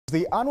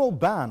The annual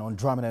ban on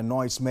drumming and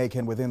noise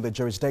making within the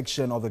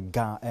jurisdiction of the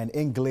Ga and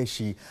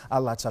Englishi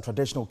Alata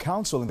Traditional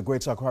Council in the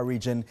Greater Accra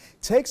region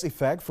takes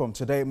effect from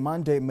today,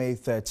 Monday, May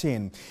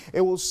 13.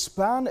 It will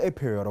span a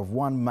period of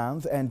 1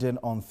 month ending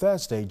on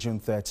Thursday, June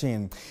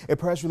 13. A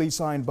press release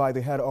signed by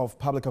the head of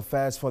public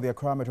affairs for the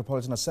Accra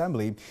Metropolitan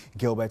Assembly,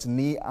 Gilbert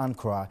Ni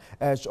Ankra,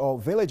 urged all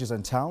villages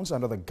and towns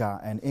under the Ga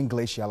and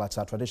Englishi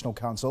Alata Traditional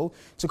Council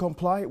to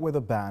comply with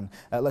the ban.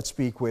 Let's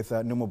speak with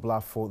Numo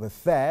Blafo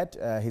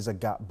III. He's a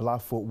Ga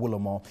Blafo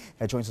Wulamo.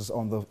 Joins us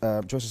on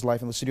the joins us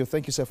live in the studio.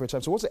 Thank you, sir, for your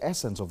time. So, what's the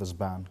essence of this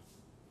ban?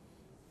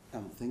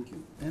 Thank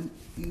you.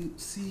 You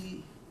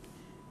see,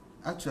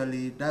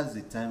 actually, that's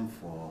the time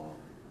for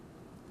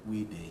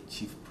we, the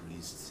chief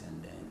priests,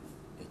 and then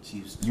the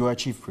chiefs. You are a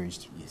chief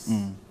priest. Yes.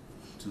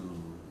 To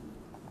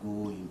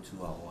go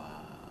into our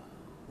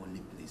holy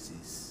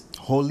places.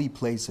 Holy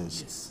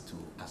places. Yes. To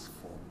ask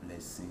for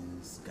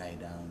blessings,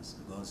 guidance,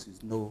 because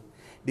you know,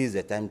 this is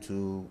the time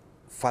to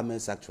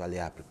farmers actually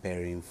are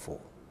preparing for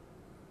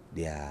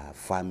their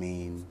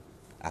farming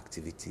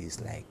activities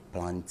like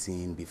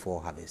planting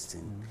before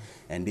harvesting.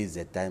 And this is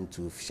the time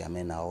to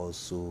fishermen are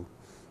also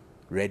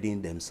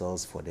readying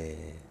themselves for the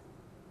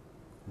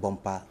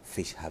bumper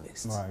fish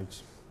harvest.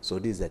 Right. So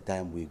this is the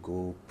time we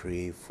go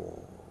pray for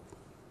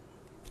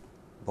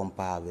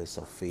bumper harvest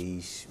of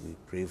fish, we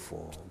pray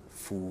for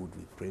food,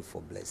 we pray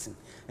for blessing,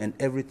 and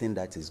everything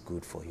that is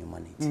good for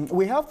humanity.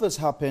 We have this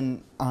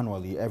happen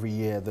annually, every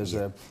year. There's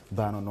a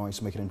ban on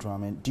noise making and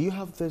drumming. Do you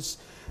have this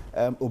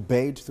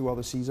obeyed throughout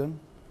the season?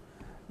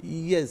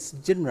 Yes,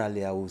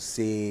 generally I would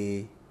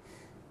say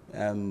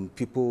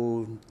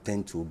people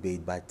tend to obey,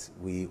 but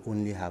we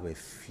only have a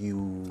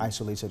few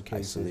isolated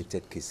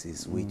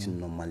cases, which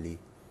normally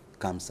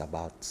comes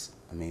about,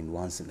 I mean,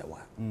 once in a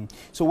while.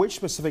 So which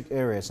specific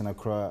areas in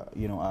Accra,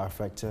 are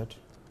affected?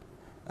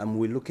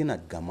 We're looking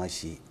at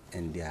Gamashi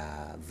and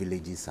their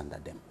villages under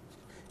them.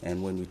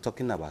 And when we're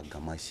talking about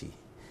Gamashi,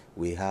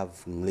 we have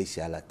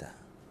Englishi Alata.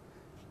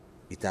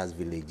 It has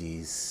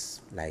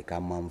villages like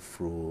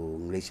Amamfru,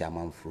 Englishi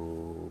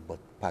Amamfru, but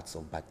parts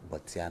of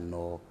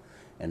Batiano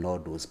and all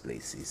those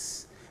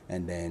places.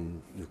 And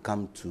then you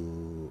come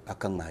to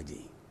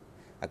Akangmaji.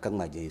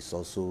 Akangmaji is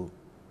also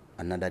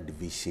another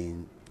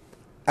division.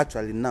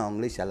 Actually, now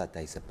English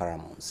Alata is a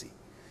paramountcy,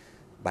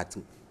 but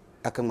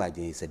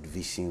Akangmaji is a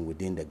division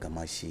within the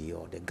Gamashi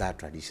or the Ga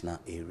traditional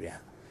area.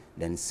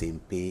 Then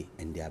Sempe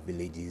and their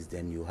villages.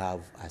 Then you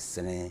have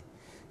Asene,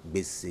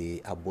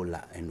 Bese,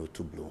 Abola, and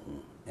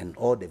Otublohu, and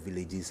all the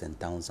villages and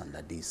towns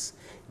under these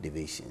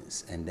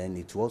divisions. And then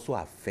it will also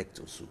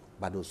affect Osu,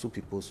 but Osu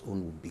people's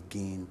own will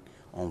begin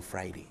on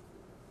Friday.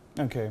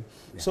 Okay.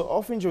 Yeah. So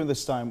often during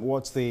this time,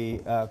 what's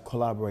the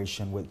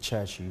collaboration with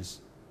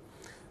churches?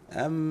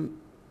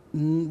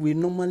 We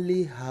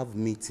normally have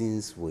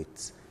meetings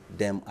with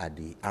them at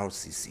the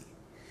RCC.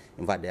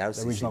 In fact, the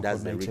RCC,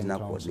 that's the Regional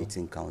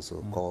Coordinating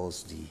Council,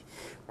 calls the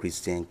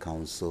Christian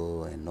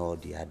Council and all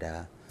the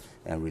other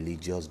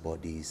religious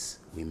bodies.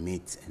 We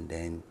meet and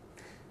then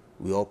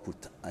we all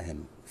put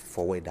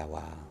forward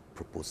our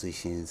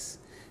propositions.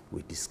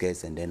 We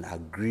discuss and then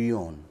agree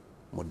on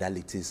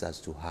modalities as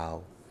to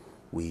how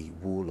we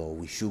will or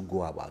we should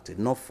go about it,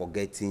 not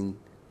forgetting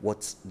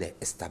what the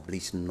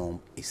established norm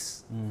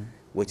is,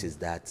 which is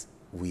that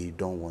we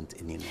don't want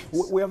any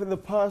noise. We have in the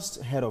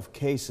past heard of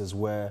cases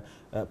where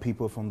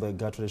people from the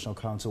Ga Traditional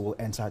Council will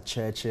enter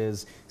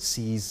churches,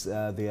 seize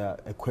their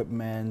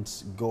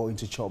equipment, go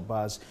into chop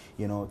bars,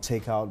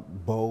 take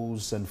out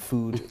bowls and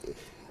food.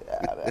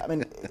 I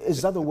mean,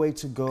 is that the way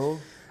to go?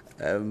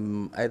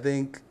 I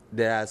think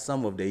there are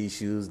some of the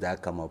issues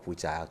that come up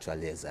which are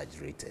actually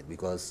exaggerated,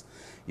 because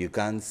you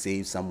can't say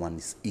if someone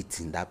is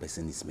eating, that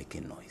person is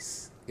making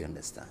noise. You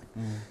understand?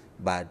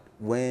 But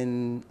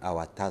when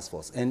our task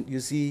force, and you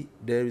see,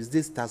 there is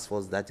this task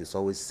force that is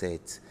always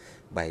set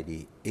by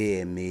the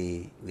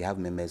AMA. We have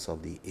members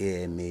of the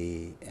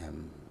AMA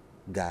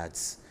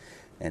guards,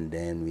 and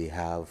then we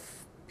have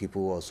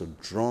people also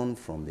drawn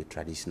from the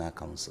traditional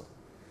council,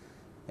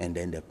 and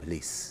then the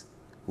police,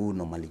 who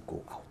normally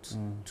go out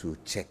to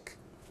check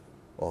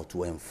or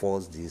to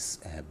enforce this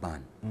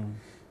ban.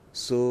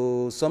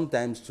 So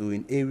sometimes too,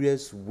 in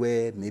areas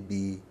where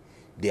maybe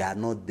they are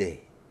not there,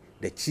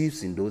 the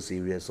chiefs in those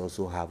areas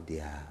also have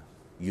their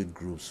youth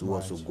groups who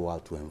also go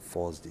out to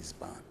enforce this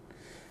ban.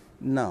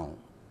 Now,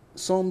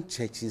 some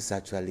churches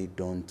actually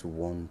don't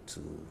want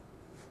to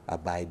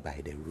abide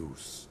by the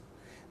rules.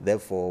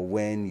 Therefore,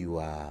 when you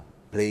are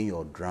playing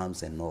your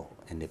drums and all,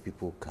 and the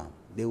people come,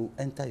 they will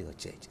enter your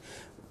church.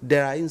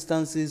 There are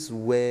instances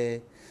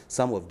where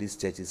some of these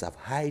churches have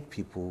hired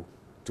people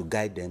to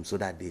guide them so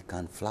that they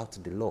can flout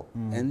the law.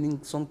 And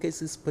in some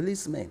cases,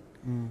 policemen.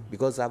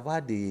 Because I've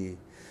had the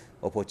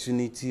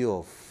opportunity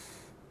of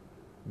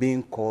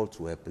being called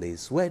to a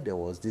place where there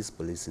was this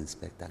police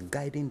inspector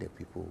guiding the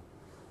people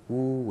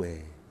who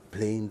were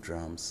playing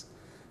drums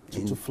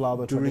to flout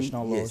the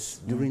traditional laws.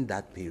 Yes, during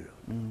that period.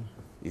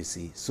 You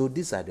see, so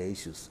these are the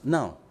issues.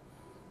 Now,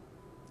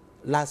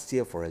 last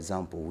year, for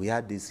example, we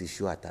had this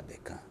issue at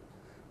Abeka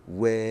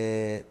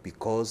where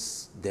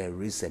because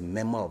there is a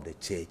member of the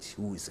church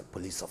who is a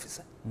police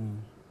officer,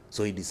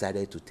 so he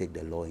decided to take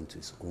the law into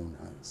his own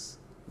hands.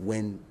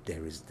 When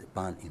there is the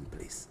ban in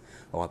place,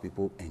 our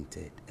people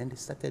entered and they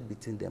started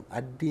beating them.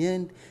 At the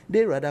end,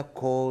 they rather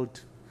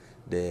called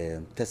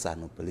the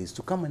Tesano police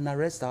to come and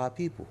arrest our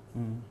people.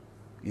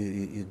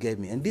 You get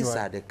me? And these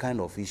are the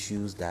kind of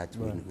issues that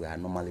we are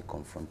normally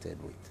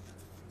confronted with.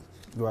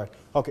 Right.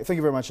 Okay, thank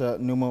you very much,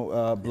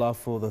 Numo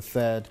Blafo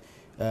III,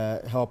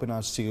 helping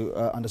us to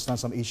understand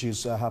some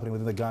issues happening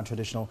within the Ghana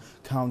Traditional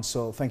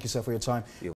Council. Thank you, sir, for your time.